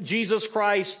him Jesus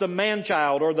Christ, the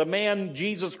man-child, or the man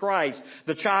Jesus Christ,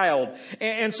 the child.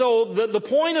 And so the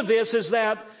point of this is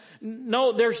that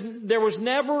no, there was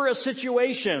never a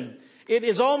situation. It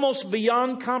is almost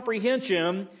beyond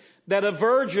comprehension that a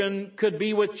virgin could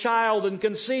be with child and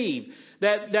conceive.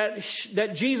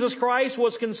 That Jesus Christ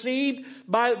was conceived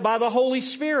by the Holy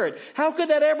Spirit. How could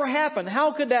that ever happen?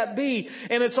 How could that be?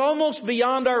 And it's almost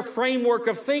beyond our framework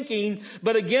of thinking.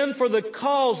 But again, for the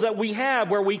cause that we have,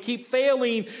 where we keep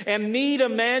failing and need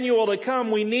Emmanuel to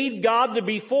come, we need God to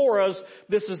be for us.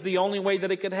 This is the only way that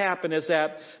it could happen, is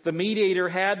that the mediator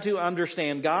had to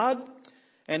understand God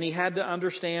and he had to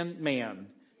understand man.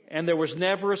 And there was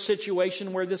never a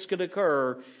situation where this could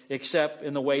occur except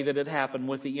in the way that it happened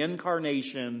with the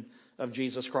incarnation of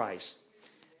Jesus Christ.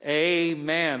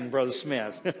 Amen, Brother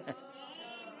Smith.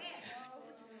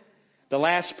 The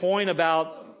last point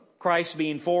about Christ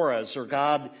being for us, or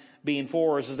God being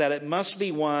for us, is that it must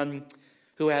be one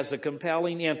who has a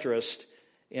compelling interest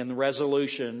in the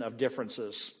resolution of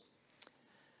differences.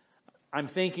 I'm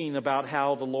thinking about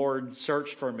how the Lord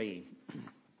searched for me.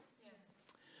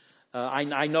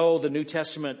 I know the New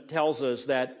Testament tells us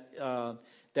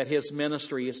that His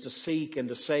ministry is to seek and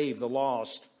to save the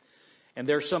lost. And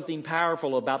there's something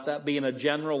powerful about that being a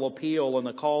general appeal and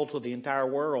a call to the entire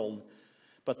world.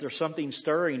 But there's something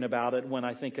stirring about it when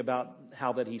I think about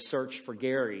how that He searched for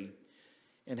Gary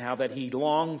and how that He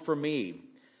longed for me.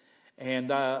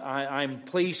 And I'm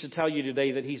pleased to tell you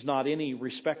today that He's not any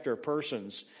respecter of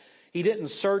persons. He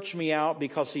didn't search me out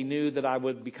because He knew that I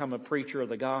would become a preacher of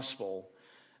the gospel.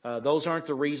 Those aren't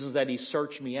the reasons that He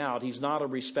searched me out. He's not a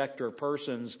respecter of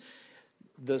persons.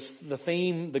 The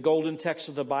theme, the golden text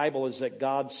of the Bible, is that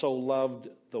God so loved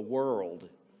the world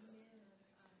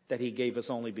that He gave His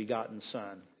only begotten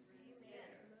Son.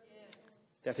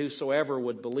 That whosoever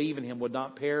would believe in Him would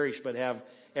not perish but have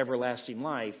everlasting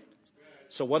life.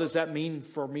 So what does that mean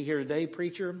for me here today,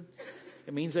 preacher?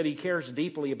 It means that He cares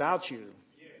deeply about you.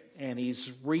 And He's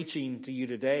reaching to you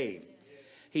today.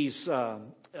 He's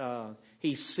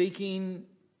seeking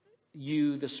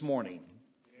you this morning.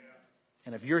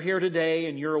 And if you're here today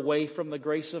and you're away from the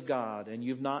grace of God and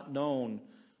you've not known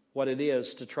what it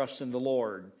is to trust in the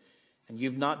Lord, and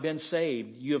you've not been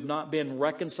saved, you have not been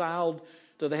reconciled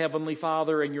to the Heavenly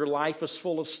Father, and your life is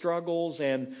full of struggles,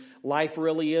 and life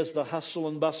really is the hustle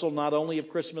and bustle not only of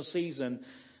Christmas season,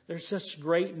 there's such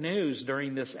great news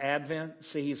during this Advent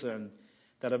season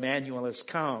that Emmanuel has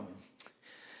come.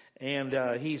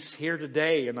 And He's here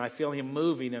today, and I feel Him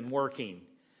moving and working.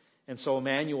 And so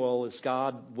Emmanuel is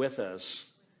God with us,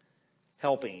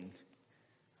 helping.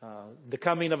 The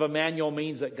coming of Emmanuel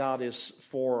means that God is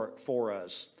for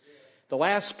us. The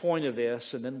last point of this,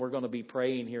 and then we're going to be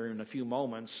praying here in a few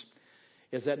moments,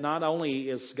 is that not only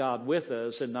is God with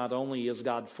us and not only is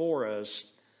God for us,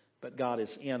 but God is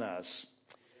in us.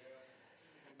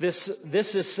 This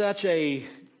is such a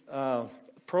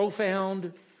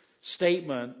profound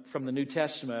statement from the New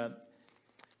Testament.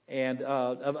 And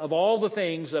of all the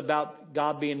things about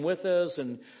God being with us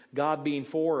and God being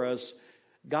for us,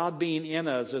 God being in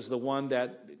us is the one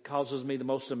that causes me the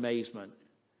most amazement.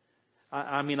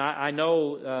 I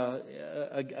know,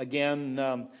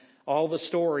 again, all the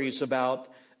stories about,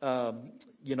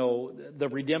 the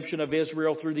redemption of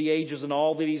Israel through the ages and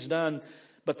all that He's done.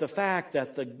 But the fact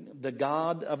that the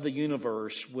God of the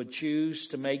universe would choose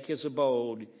to make His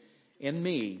abode in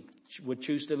me, would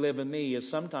choose to live in me, is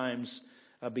sometimes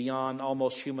beyond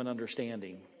almost human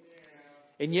understanding.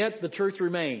 And yet the truth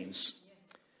remains.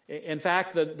 In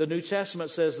fact, the New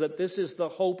Testament says that this is the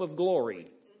hope of glory.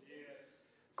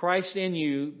 Christ in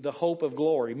you, the hope of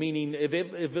glory. Meaning, if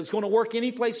it's going to work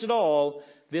any place at all,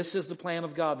 this is the plan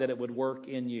of God, that it would work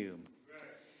in you.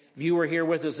 If you were here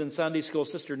with us in Sunday school,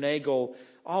 Sister Nagel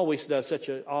always does such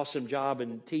an awesome job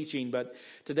in teaching. But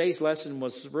today's lesson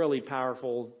was really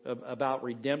powerful about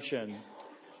redemption.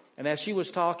 And as she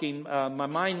was talking, my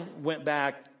mind went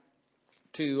back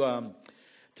to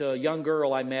a young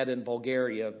girl I met in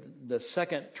Bulgaria. The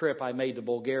second trip I made to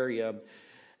Bulgaria.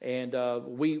 And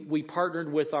we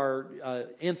partnered with our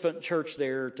infant church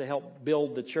there to help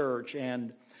build the church.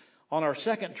 And on our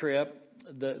second trip,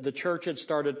 the church had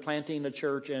started planting a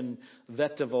church in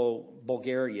Vetovo,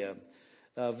 Bulgaria.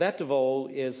 Vetovo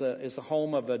is a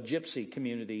home of a gypsy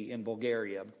community in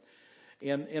Bulgaria.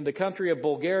 In the country of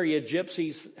Bulgaria,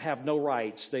 gypsies have no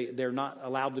rights. They're not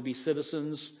allowed to be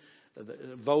citizens.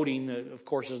 Voting, of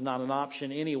course, is not an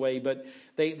option anyway, but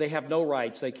they have no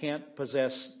rights. They can't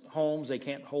possess homes. They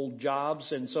can't hold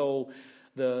jobs. And so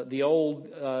the old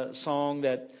song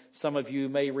that some of you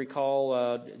may recall,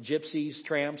 Gypsies,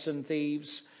 Tramps, and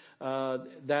Thieves,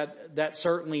 that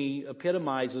certainly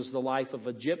epitomizes the life of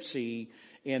a gypsy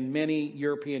in many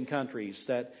European countries,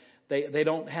 that they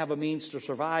don't have a means to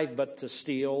survive but to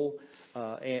steal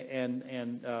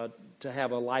and to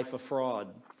have a life of fraud.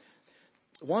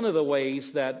 One of the ways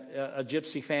that a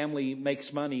gypsy family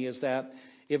makes money is that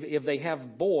if they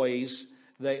have boys,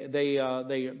 there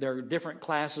are different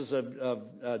classes of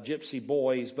gypsy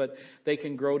boys, but they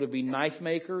can grow to be knife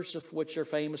makers, of which they're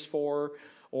famous for,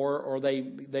 or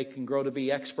they can grow to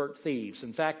be expert thieves.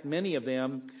 In fact, many of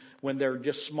them, when they're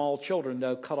just small children,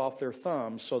 they'll cut off their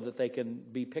thumbs so that they can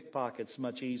be pickpockets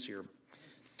much easier.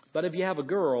 But if you have a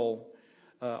girl,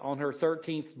 on her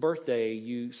 13th birthday,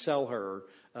 you sell her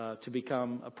to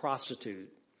become a prostitute.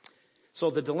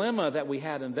 So the dilemma that we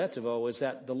had in Vetovo is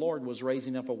that the Lord was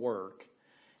raising up a work.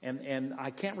 And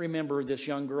I can't remember this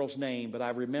young girl's name, but I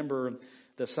remember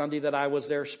the Sunday that I was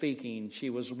there speaking, she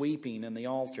was weeping in the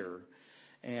altar.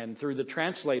 And through the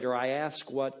translator, I asked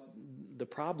what the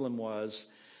problem was.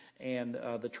 And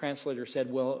the translator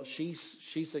said, well,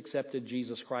 she's accepted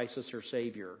Jesus Christ as her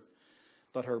Savior.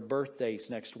 But her birthday's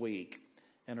next week,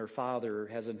 and her father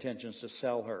has intentions to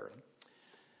sell her.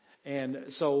 And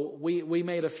so we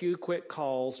made a few quick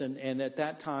calls, and at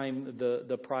that time,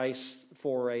 the price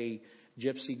for a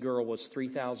gypsy girl was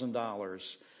 $3,000.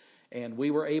 And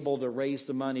we were able to raise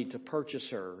the money to purchase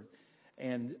her.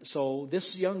 And so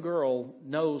this young girl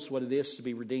knows what it is to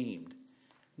be redeemed,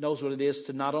 knows what it is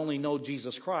to not only know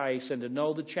Jesus Christ and to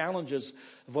know the challenges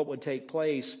of what would take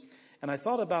place. And I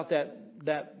thought about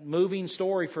that moving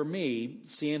story for me,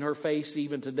 seeing her face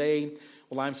even today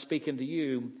while I'm speaking to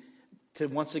you, to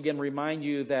once again remind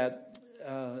you that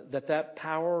that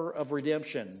power of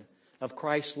redemption, of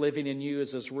Christ living in you,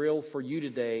 is as real for you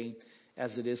today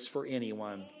as it is for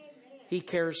anyone. He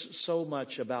cares so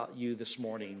much about you this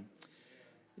morning.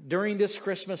 During this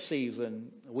Christmas season,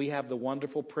 we have the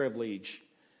wonderful privilege,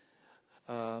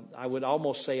 I would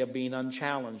almost say, of being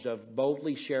unchallenged, of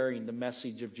boldly sharing the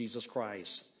message of Jesus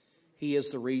Christ. He is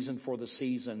the reason for the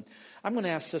season. I'm going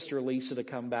to ask Sister Lisa to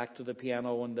come back to the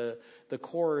piano, and the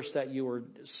chorus that you were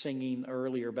singing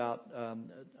earlier about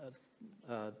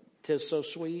 "'Tis So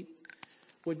Sweet."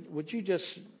 Would you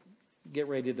just get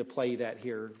ready to play that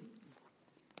here?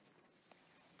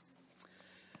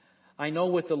 I know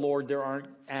with the Lord there aren't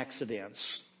accidents,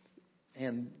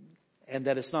 and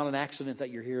that it's not an accident that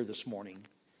you're here this morning.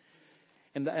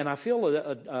 And I feel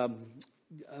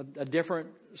a different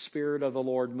spirit of the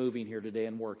Lord moving here today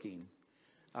and working.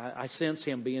 I sense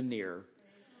Him being near.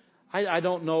 I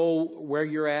don't know where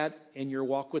you're at in your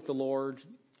walk with the Lord.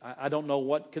 I don't know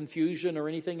what confusion or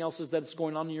anything else is that's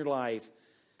going on in your life.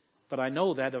 But I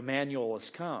know that Emmanuel has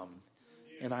come.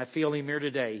 And I feel Him here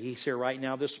today. He's here right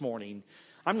now this morning.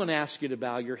 I'm going to ask you to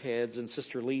bow your heads. And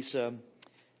Sister Lisa,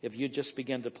 if you just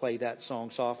begin to play that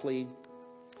song softly.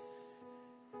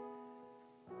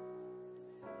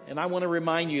 And I want to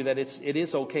remind you that it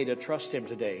is okay to trust Him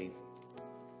today.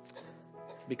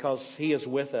 Because He is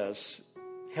with us,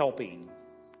 helping.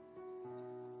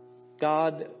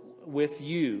 God with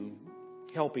you,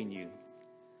 helping you.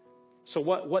 So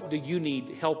what do you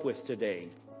need help with today?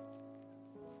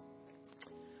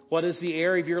 What is the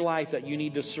area of your life that you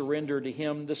need to surrender to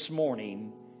Him this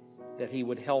morning that He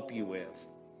would help you with?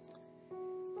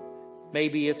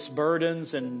 Maybe it's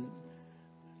burdens and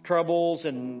troubles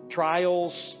and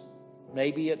trials.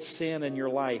 Maybe it's sin in your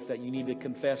life that you need to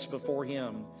confess before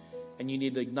Him and you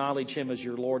need to acknowledge Him as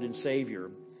your Lord and Savior.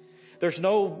 There's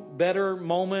no better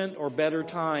moment or better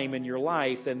time in your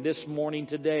life than this morning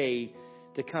today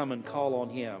to come and call on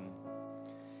Him.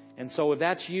 And so if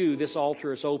that's you, this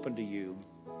altar is open to you.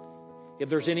 If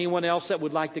there's anyone else that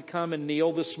would like to come and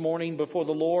kneel this morning before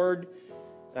the Lord,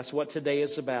 that's what today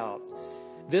is about.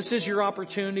 This is your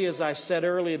opportunity, as I said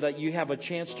earlier, that you have a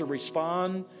chance to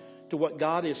respond to what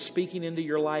God is speaking into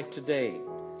your life today.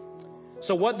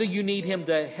 So what do you need Him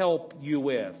to help you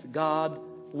with? God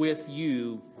with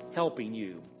you, helping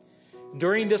you.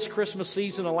 During this Christmas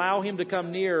season, allow Him to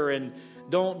come near, and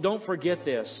don't forget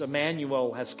this.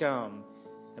 Emmanuel has come,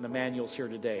 and Emmanuel's here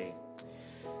today.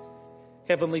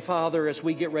 Heavenly Father, as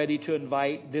we get ready to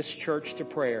invite this church to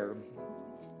prayer,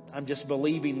 I'm just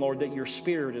believing, Lord, that your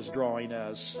Spirit is drawing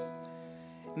us.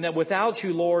 And that without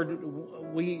you, Lord,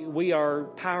 we are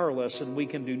powerless and we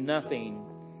can do nothing.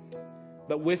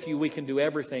 But with you, we can do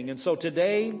everything. And so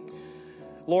today,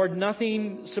 Lord,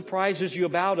 nothing surprises you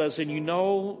about us. And you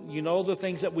know the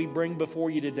things that we bring before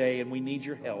you today, and we need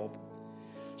your help.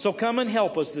 So come and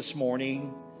help us this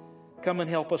morning. Come and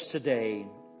help us today.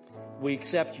 We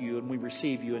accept you and we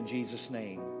receive you in Jesus'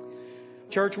 name.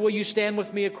 Church, will you stand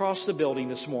with me across the building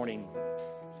this morning?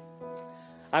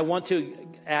 I want to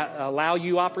allow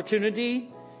you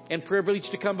opportunity and privilege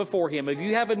to come before Him. If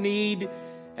you have a need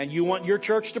and you want your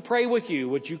church to pray with you,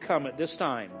 would you come at this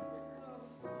time?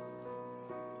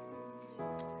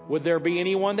 Would there be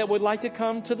anyone that would like to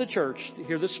come to the church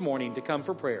here this morning to come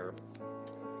for prayer?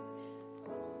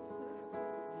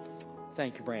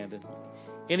 Thank you, Brandon.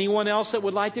 Anyone else that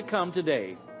would like to come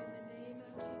today?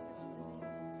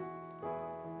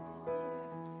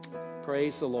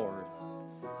 Praise the Lord.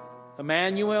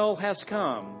 Emmanuel has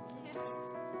come.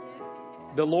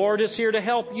 The Lord is here to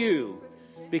help you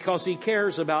because He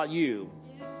cares about you.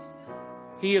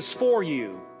 He is for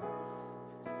you.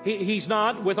 He's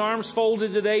not with arms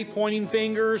folded today, pointing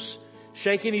fingers,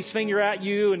 shaking His finger at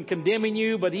you and condemning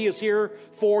you, but He is here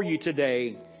for you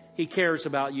today. He cares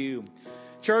about you.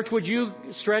 Church, would you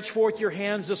stretch forth your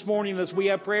hands this morning as we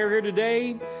have prayer here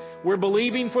today? We're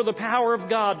believing for the power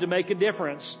of God to make a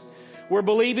difference. We're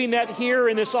believing that here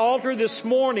in this altar this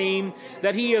morning,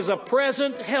 that He is a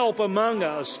present help among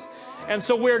us. And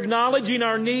so we're acknowledging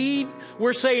our need.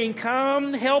 We're saying,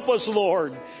 come, help us,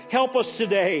 Lord. Help us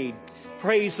today.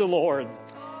 Praise the Lord.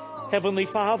 Heavenly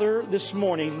Father, this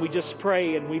morning we just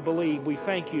pray and we believe. We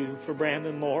thank you for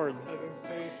Brandon, Lord.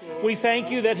 We thank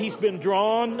you that he's been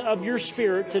drawn of your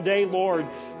Spirit today, Lord,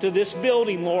 to this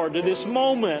building, Lord, to this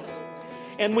moment.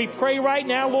 And we pray right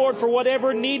now, Lord, for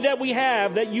whatever need that we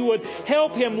have, that you would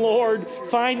help him, Lord,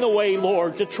 find the way,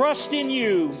 Lord, to trust in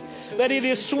you. That it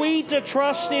is sweet to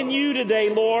trust in you today,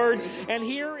 Lord. And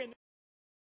here in